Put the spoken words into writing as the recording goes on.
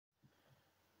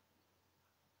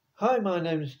Hi, my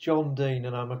name is John Dean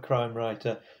and I'm a crime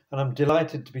writer, and I'm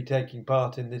delighted to be taking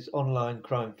part in this online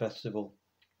crime festival.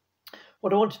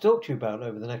 What I want to talk to you about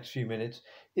over the next few minutes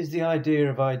is the idea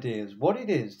of ideas, what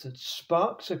it is that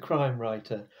sparks a crime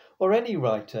writer or any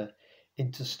writer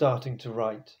into starting to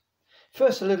write.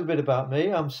 First, a little bit about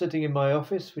me. I'm sitting in my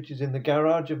office, which is in the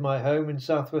garage of my home in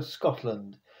southwest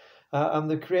Scotland. I'm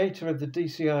the creator of the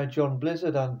DCI John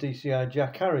Blizzard and DCI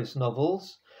Jack Harris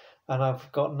novels, and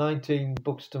I've got 19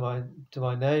 books to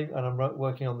my name, and I'm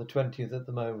working on the 20th at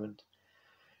the moment.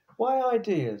 Why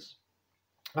ideas?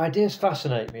 Ideas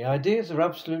fascinate me. Ideas are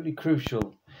absolutely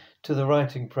crucial to the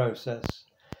writing process.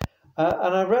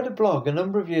 And I read a blog a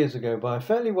number of years ago by a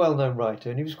fairly well-known writer,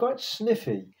 and he was quite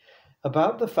sniffy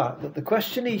about the fact that the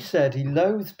question he said he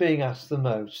loathed being asked the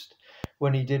most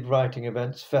when he did writing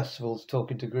events, festivals,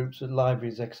 talking to groups at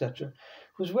libraries, etc.,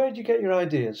 was, where did you get your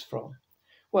ideas from?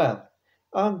 Well,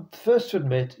 I'm the first to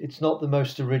admit it's not the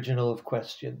most original of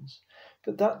questions,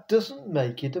 but that doesn't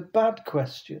make it a bad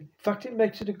question. In fact, it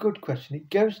makes it a good question. It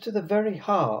goes to the very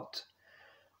heart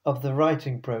of the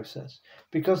writing process,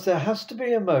 because there has to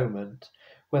be a moment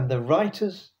when the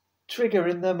writer's trigger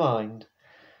in their mind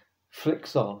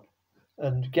flicks on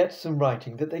and gets them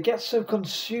writing, that they get so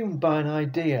consumed by an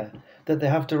idea that they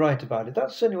have to write about it.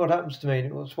 That's certainly what happens to me, and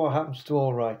it was what happens to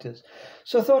all writers.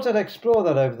 So I thought I'd explore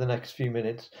that over the next few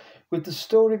minutes with the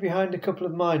story behind a couple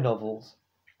of my novels.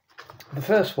 The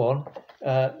first one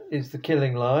is The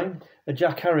Killing Line, a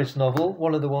Jack Harris novel,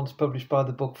 one of the ones published by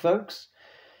the Book Folks.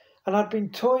 And I'd been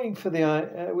toying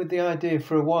with the idea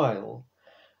for a while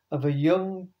of a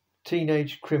young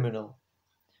teenage criminal,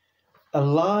 a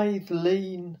lithe,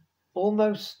 lean,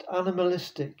 almost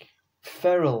animalistic,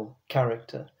 feral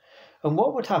character. And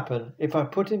what would happen if I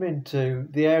put him into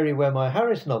the area where my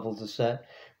Harris novels are set,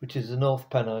 which is the North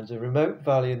Pennines, a remote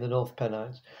valley in the North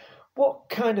Pennines? What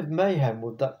kind of mayhem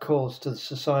would that cause to the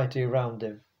society around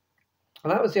him?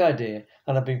 And that was the idea,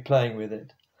 and I've been playing with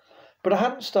it. But I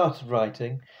hadn't started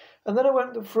writing, and then I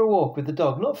went for a walk with the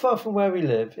dog. Not far from where we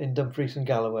live, in Dumfries and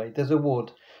Galloway, there's a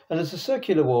wood, and there's a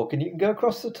circular walk, and you can go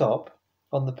across the top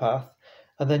on the path,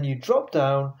 and then you drop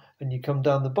down and you come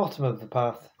down the bottom of the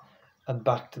path and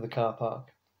back to the car park.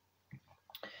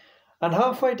 And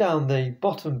halfway down the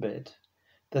bottom bit,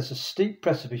 there's a steep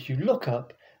precipice. You look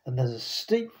up and there's a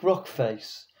steep rock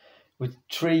face with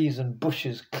trees and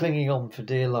bushes clinging on for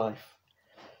dear life.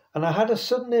 And I had a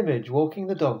sudden image walking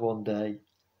the dog one day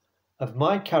of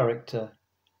my character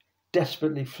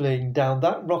desperately fleeing down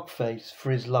that rock face for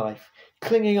his life,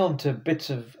 clinging on to bits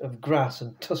of grass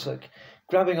and tussock,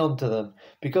 grabbing onto them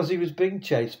because he was being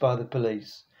chased by the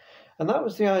police. And that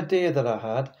was the idea that I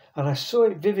had, and I saw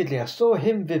it vividly. I saw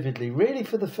him vividly, really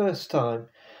for the first time.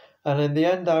 And in the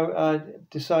end, I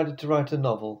decided to write a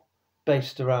novel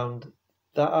based around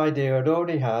that idea I'd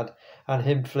already had and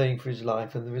him fleeing for his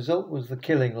life. And the result was The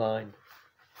Killing Line.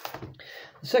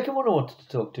 The second one I wanted to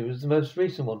talk to is the most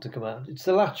recent one to come out. It's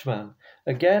The Latchman,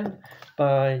 again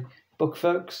by Book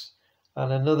Folks,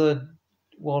 and another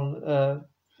one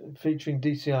featuring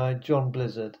DCI John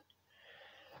Blizzard.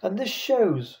 And this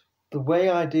shows the way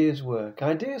ideas work.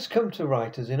 Ideas come to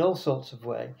writers in all sorts of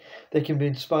ways. They can be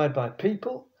inspired by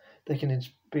people, they can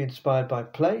be inspired by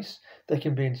place, they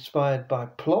can be inspired by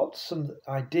plots, some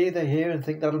idea they hear and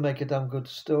think that'll make a damn good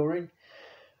story.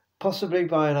 Possibly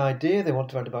by an idea, they want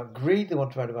to write about greed, they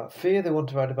want to write about fear, they want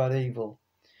to write about evil.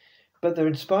 But they're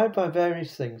inspired by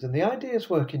various things, and the ideas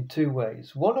work in two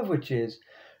ways. One of which is,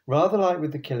 rather like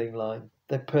with The Killing Line,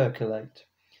 they percolate,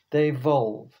 they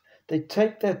evolve, they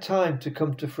take their time to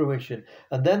come to fruition,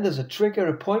 and then there's a trigger,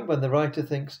 a point when the writer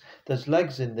thinks there's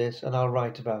legs in this and I'll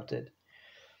write about it.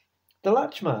 The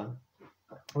Latchman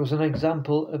was an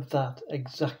example of that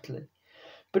exactly.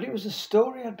 But it was a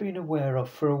story I'd been aware of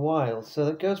for a while, so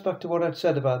that goes back to what I'd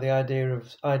said about the idea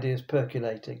of ideas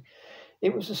percolating.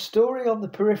 It was a story on the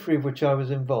periphery of which I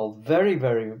was involved, very,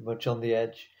 very much on the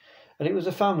edge, and it was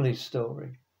a family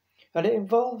story. And it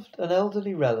involved an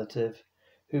elderly relative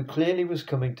who clearly was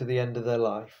coming to the end of their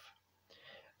life,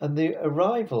 and the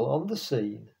arrival on the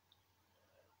scene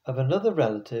of another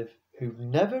relative who'd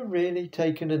never really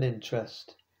taken an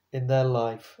interest in their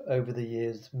life over the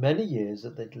years, many years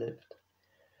that they'd lived.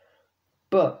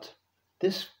 But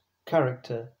this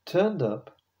character turned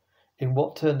up in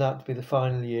what turned out to be the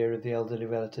final year of the elderly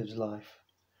relative's life,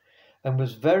 and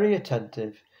was very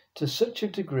attentive to such a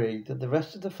degree that the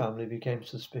rest of the family became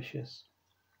suspicious.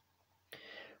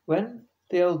 When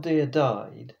the old dear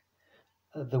died,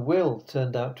 the will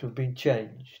turned out to have been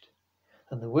changed,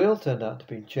 and the will turned out to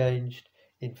be changed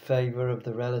in favour of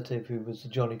the relative who was the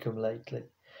Johnny-come-lately.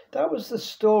 That was the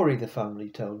story the family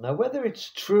told. Now, whether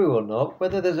it's true or not,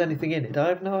 whether there's anything in it, I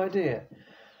have no idea.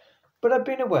 But I've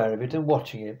been aware of it and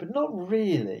watching it, but not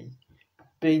really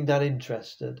being that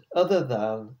interested, other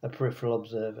than a peripheral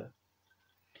observer.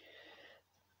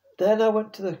 Then I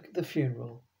went to the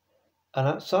funeral, and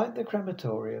outside the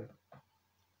crematorium,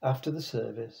 after the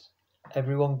service,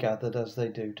 everyone gathered as they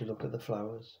do to look at the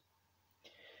flowers.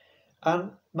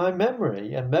 And my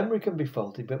memory, and memory can be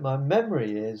faulty, but my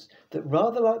memory is that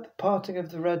rather like the parting of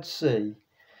the Red Sea,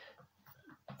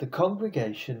 the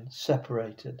congregation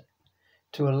separated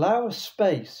to allow a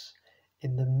space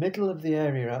in the middle of the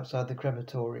area outside the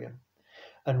crematorium.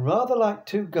 And rather like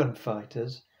two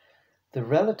gunfighters, the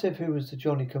relative who was the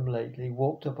Johnny-come-lately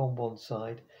walked up on one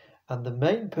side, and the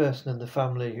main person in the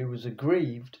family who was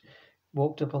aggrieved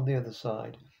walked up on the other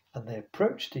side, and they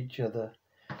approached each other.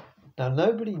 Now,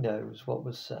 nobody knows what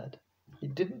was said.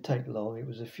 It didn't take long. It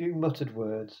was a few muttered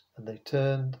words, and they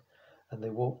turned and they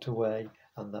walked away,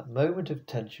 and that moment of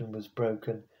tension was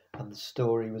broken and the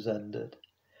story was ended.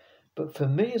 But for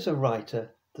me as a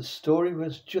writer, the story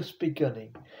was just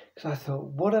beginning, because I thought,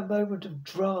 what a moment of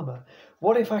drama.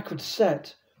 What if I could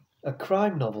set a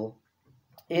crime novel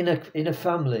in a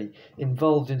family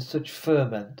involved in such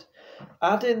ferment?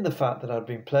 Add in the fact that I'd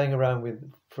been playing around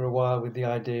with for a while with the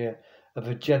idea of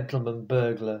a gentleman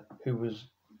burglar who was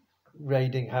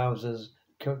raiding houses,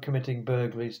 committing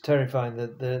burglaries, terrifying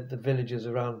the villagers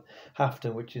around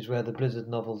Hafton, which is where the Blizzard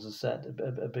novels are set,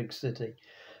 a big city.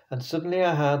 And suddenly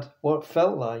I had what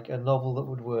felt like a novel that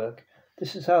would work.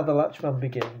 This is how The Latchman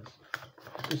begins.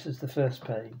 This is the first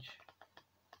page.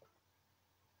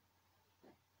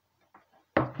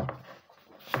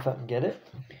 If I can get it.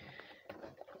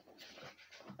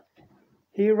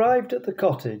 He arrived at the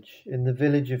cottage in the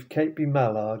village of Capeby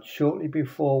Mallard shortly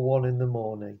before 1 in the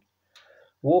morning,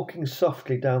 walking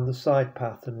softly down the side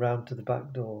path and round to the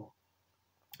back door.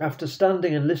 After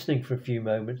standing and listening for a few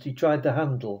moments, he tried the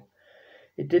handle.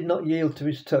 It did not yield to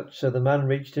his touch, so the man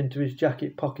reached into his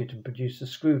jacket pocket and produced a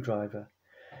screwdriver.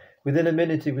 Within a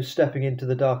minute he was stepping into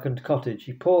the darkened cottage.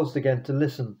 He paused again to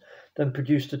listen, then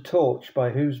produced a torch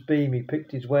by whose beam he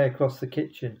picked his way across the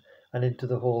kitchen and into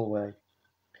the hallway.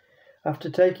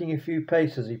 After taking a few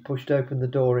paces, he pushed open the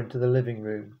door into the living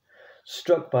room,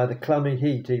 struck by the clammy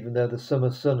heat even though the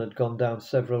summer sun had gone down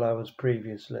several hours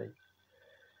previously.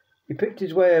 He picked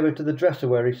his way over to the dresser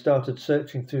where he started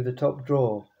searching through the top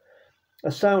drawer.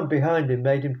 A sound behind him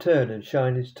made him turn and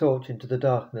shine his torch into the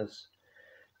darkness,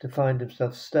 to find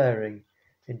himself staring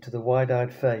into the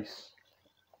wide-eyed face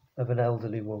of an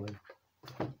elderly woman.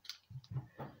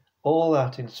 All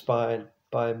that inspired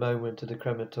by a moment at a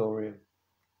crematorium.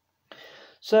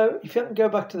 So, if you can go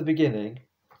back to the beginning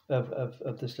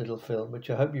of this little film, which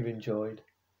I hope you've enjoyed,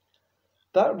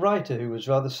 that writer who was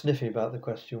rather sniffy about the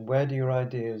question, where do you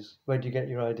get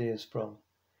your ideas from?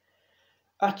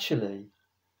 Actually,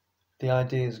 the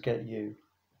ideas get you.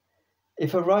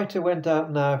 If a writer went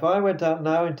out now, if I went out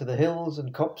now into the hills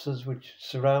and copses which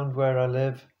surround where I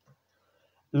live,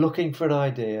 looking for an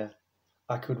idea,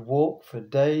 I could walk for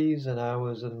days and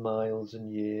hours and miles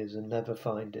and years and never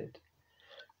find it.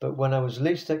 But when I was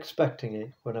least expecting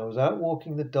it, when I was out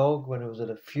walking the dog, when I was at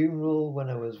a funeral, when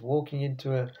I was walking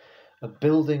into a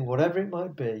building, whatever it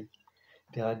might be,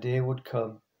 the idea would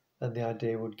come and the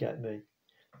idea would get me.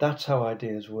 That's how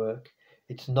ideas work.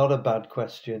 It's not a bad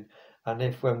question. And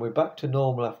if when we're back to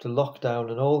normal after lockdown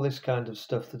and all this kind of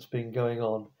stuff that's been going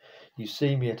on, you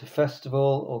see me at a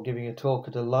festival or giving a talk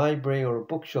at a library or a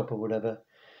bookshop or whatever,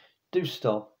 do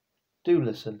stop, do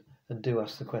listen and do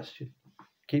ask the question.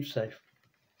 Keep safe.